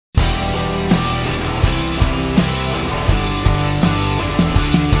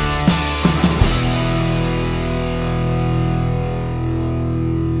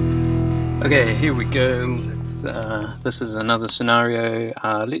Okay, here we go with, this is another scenario.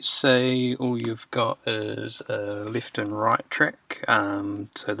 Let's say all you've got is a left and right track.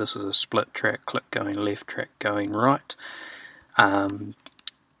 So this is a split track, click going left, track going right. And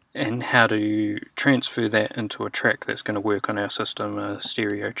how to transfer that into a track that's going to work on our system, a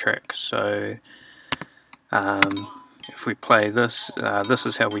stereo track. So if we play this, this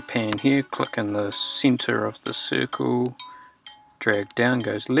is how we pan here. Click in the center of the circle, drag down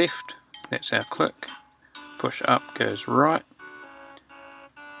goes left, that's our click. Push up goes right,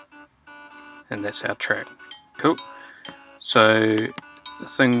 and that's our track. Cool. So the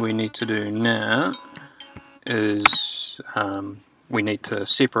thing we need to do now is we need to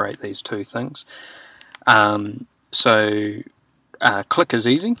separate these two things. Click is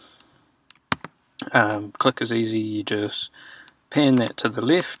easy. Click is easy, you just pan that to the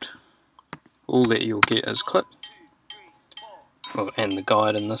left, all that you'll get is click, and the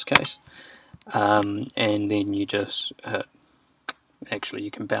guide in this case. And then you just actually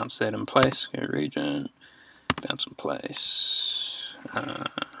you can bounce that in place, go region, bounce in place,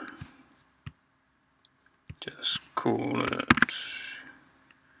 just call it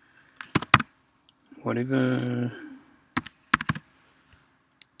whatever,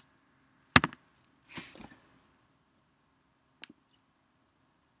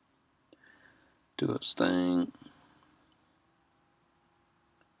 do its thing.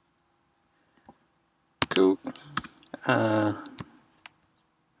 Cool. I'm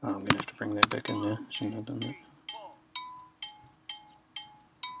going to have to bring that back in now. Shouldn't have done that.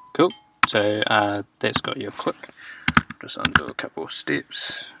 Cool. So that's got your click. Just undo a couple of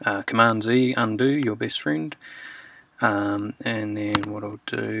steps. Command Z, undo, your best friend. And then what I'll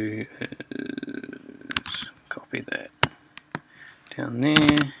do is copy that down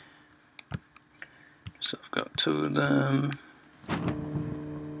there. So I've got two of them.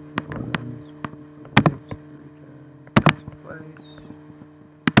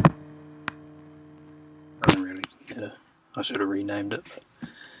 I should have renamed it,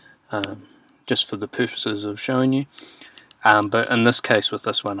 but just for the purposes of showing you. But in this case, with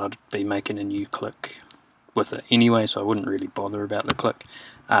this one, I'd be making a new click with it anyway, so I wouldn't really bother about the click.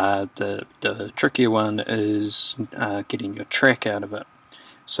 The trickier one is getting your track out of it.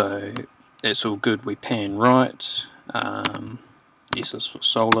 So that's all good. We pan right. This is for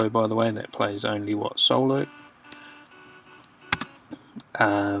solo, by the way. That plays only what's soloed.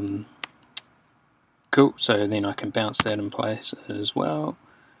 Cool, so then I can bounce that in place as well.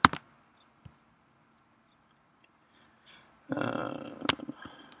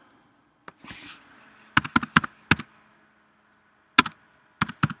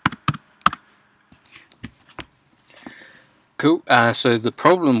 Cool, so the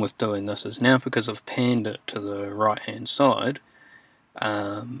problem with doing this is now because I've panned it to the right hand side,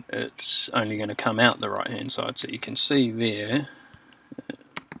 it's only going to come out the right hand side. So you can see there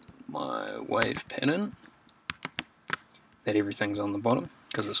my wave pattern, that everything's on the bottom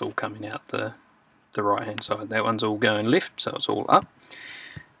because it's all coming out the right hand side. That one's all going left, so it's all up.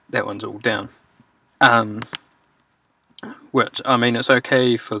 That one's all down. Which, I mean, it's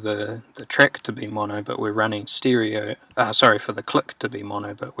okay for the track to be mono, but we're running stereo, for the click to be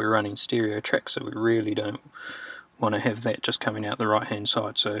mono, but we're running stereo track, so we really don't want to have that just coming out the right hand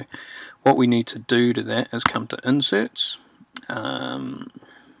side. So what we need to do to that is come to inserts.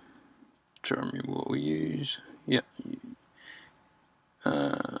 Try to remember what we use. Yep.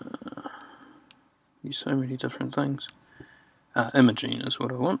 Use so many different things. Imaging is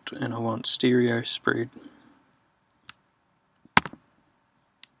what I want, and I want stereo spread.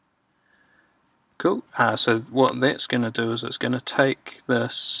 Cool. So what that's going to do is it's going to take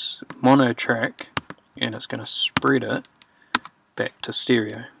this mono track and it's going to spread it back to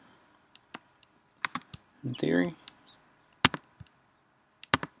stereo. In theory.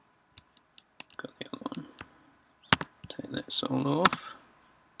 Got the other one. Take that solo off.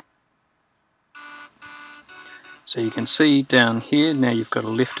 So you can see down here, now you've got a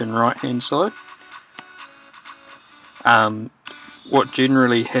left and right hand side. What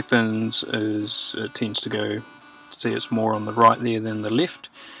generally happens is it tends to go, see it's more on the right there than the left.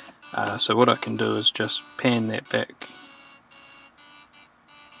 So what I can do is just pan that back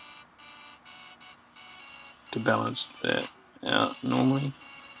to balance that out normally.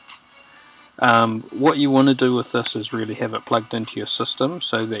 What you want to do with this is really have it plugged into your system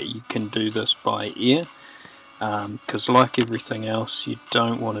so that you can do this by ear. Because like everything else, you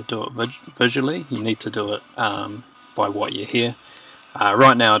don't want to do it visually, you need to do it by what you hear.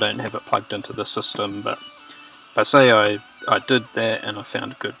 Right now I don't have it plugged into the system, but say I did that and I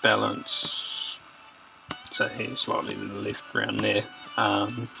found a good balance, say slightly to the left around there,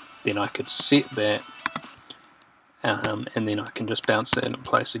 then I could set that, and then I can just bounce that in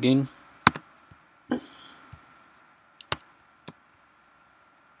place again.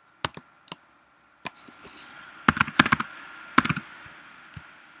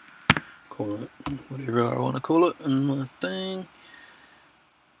 Call it whatever I want to call it in my thing.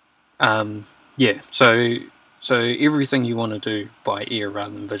 Yeah, so everything you want to do by ear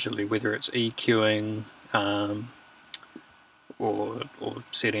rather than visually, whether it's EQing or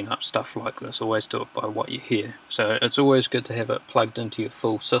setting up stuff like this, always do it by what you hear. So it's always good to have it plugged into your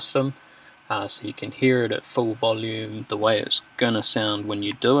full system, so you can hear it at full volume, the way it's gonna sound when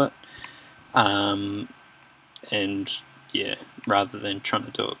you do it, and yeah, rather than trying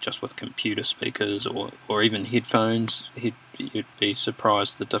to do it just with computer speakers or even headphones. You'd be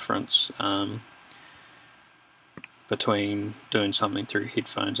surprised the difference between doing something through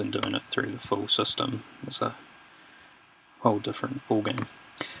headphones and doing it through the full system. It's a whole different ballgame.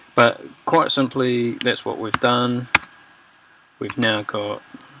 But quite simply, that's what we've done. We've now got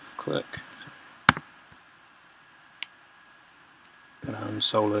click. Gonna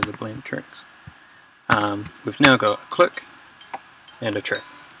unsolo the blend tracks. We've now got a click and a track.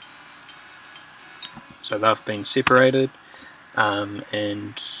 So they've been separated,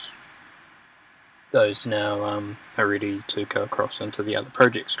 and those now are ready to go across into the other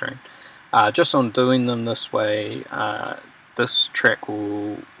project screen. Just on doing them this way, this track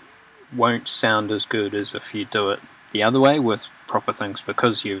won't sound as good as if you do it the other way with proper things,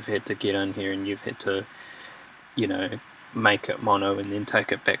 because you've had to get in here and you've had to, you know, make it mono and then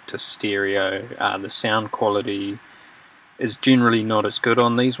take it back to stereo. The sound quality is generally not as good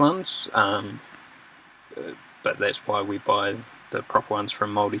on these ones, but that's why we buy the proper ones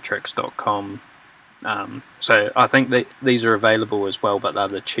from multitracks.com. So I think that these are available as well, but they're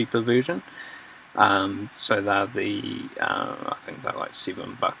the cheaper version. So they're the I think they're like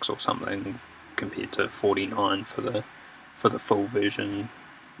 $7 or something compared to $49 for the full version,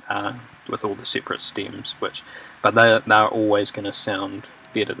 with all the separate stems. But they're always going to sound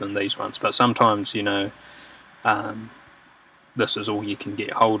better than these ones. But sometimes, you know, this is all you can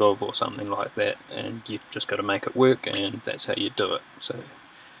get hold of or something like that, and you've just got to make it work, and that's how you do it. So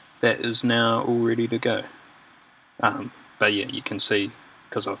that is now all ready to go. But yeah, you can see,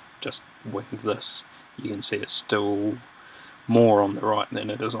 because I've just winged this, you can see it's still more on the right than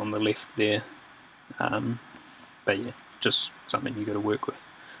it is on the left there. But yeah, just something you got to work with.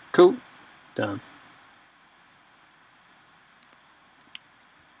 Cool, done.